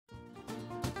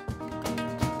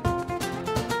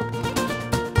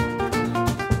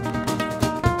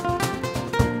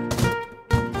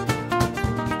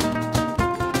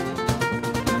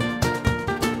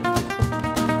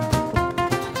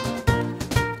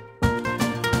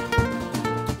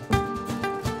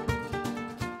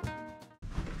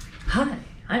Hi,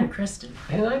 I'm Kristen.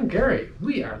 And I'm Gary.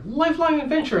 We are lifelong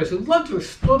adventurers who love to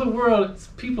explore the world, its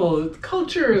people, its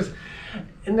cultures,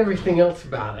 and everything else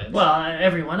about it. Well,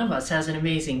 every one of us has an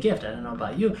amazing gift, I don't know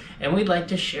about you, and we'd like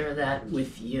to share that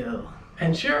with you.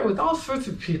 And share it with all sorts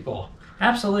of people.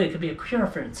 Absolutely, it could be a cure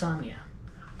for insomnia.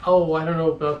 Oh, I don't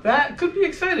know about that. Could be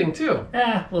exciting too.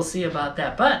 We'll see about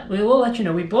that, but we will let you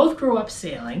know we both grew up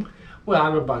sailing. Well, I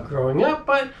don't know about growing up,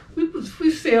 but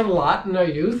we've sailed a lot in our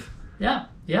youth.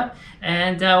 Yeah,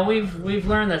 and we've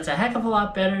learned that it's a heck of a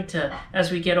lot better to,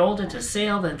 as we get older, to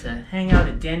sail than to hang out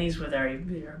at Denny's with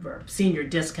our senior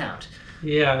discount.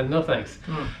 Yeah, no thanks.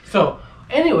 So,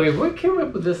 anyway, we came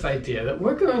up with this idea that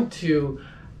we're going to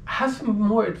have some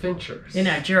more adventures. In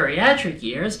our geriatric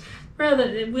years,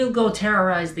 rather, we'll go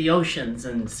terrorize the oceans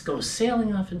and go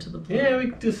sailing off into the blue. Yeah,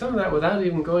 we can do some of that without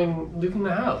even leaving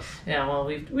the house. Yeah, well,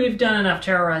 we've done enough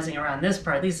terrorizing around this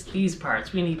part, these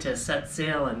parts. We need to set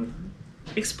sail and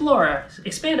explore,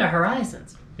 expand our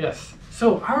horizons. Yes.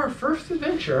 So our first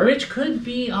adventure, which could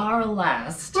be our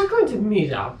last. We're going to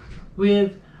meet up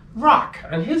with Rock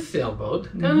on his sailboat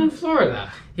down in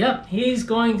Florida. Yep, he's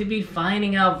going to be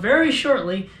finding out very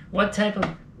shortly what type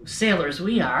of sailors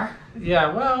we are.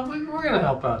 Yeah, well, we're going to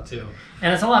help out too.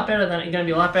 And it's going to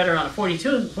be a lot better on a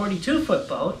 42-foot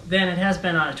boat than it has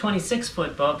been on a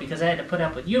 26-foot boat, because I had to put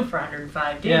up with you for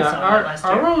 105 days. Yeah, last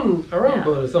year. our own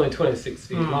boat is only 26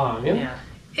 feet long. And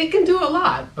it can do a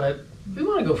lot, but we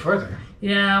want to go further.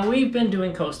 Yeah, we've been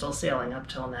doing coastal sailing up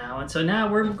till now, and so now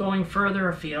we're going further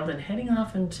afield and heading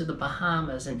off into the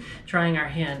Bahamas and trying our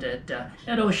hand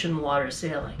at ocean water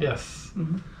sailing. Yes.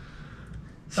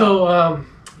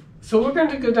 So we're going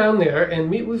to go down there and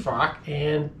meet with Rock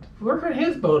and work on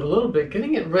his boat a little bit,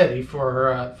 getting it ready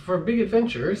for big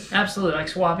adventures. Absolutely, like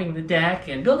swapping the deck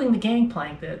and building the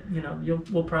gangplank that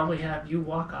we'll probably have you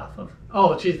walk off of.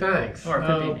 Oh, gee, thanks. Or it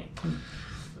could be me.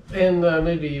 And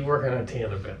maybe work on our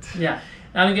tan a bit. Yeah.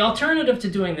 I mean, the alternative to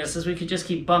doing this is we could just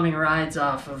keep bumming rides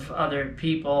off of other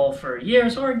people for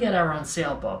years, or get our own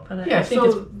sailboat. But I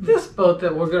think this boat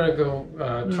that we're going to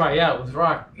go try out with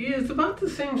Rock is about the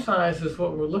same size as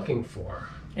what we're looking for.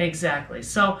 Exactly.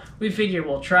 So we figure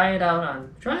we'll try it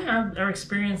out try our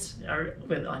experience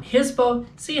on his boat,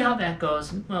 see how that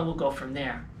goes, and we'll go from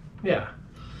there. Yeah.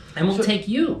 And we'll take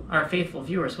you, our faithful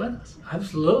viewers, with us.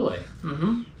 Absolutely.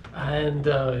 And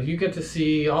you get to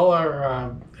see all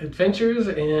our adventures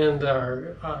and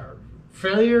our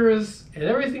failures and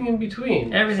everything in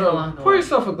between. Everything along the way. Pour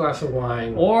yourself a glass of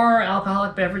wine. Or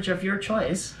alcoholic beverage of your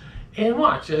choice. And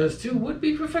watch as two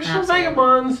would-be professional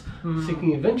vagabonds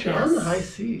seeking adventure on the high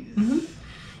seas.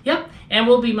 Yep, and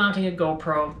we'll be mounting a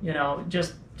GoPro,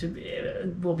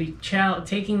 we'll be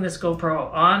taking this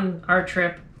GoPro on our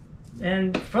trip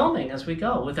and filming as we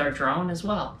go with our drone as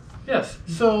well. Yes,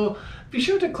 so be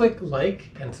sure to click like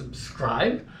and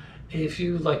subscribe if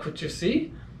you like what you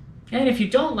see. And if you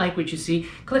don't like what you see,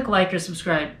 click like or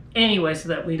subscribe anyway, so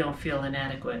that we don't feel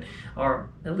inadequate, or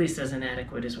at least as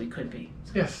inadequate as we could be.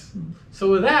 Yes.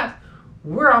 So with that,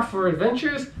 we're off for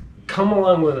adventures. Come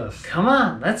along with us. Come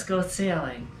on, let's go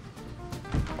sailing.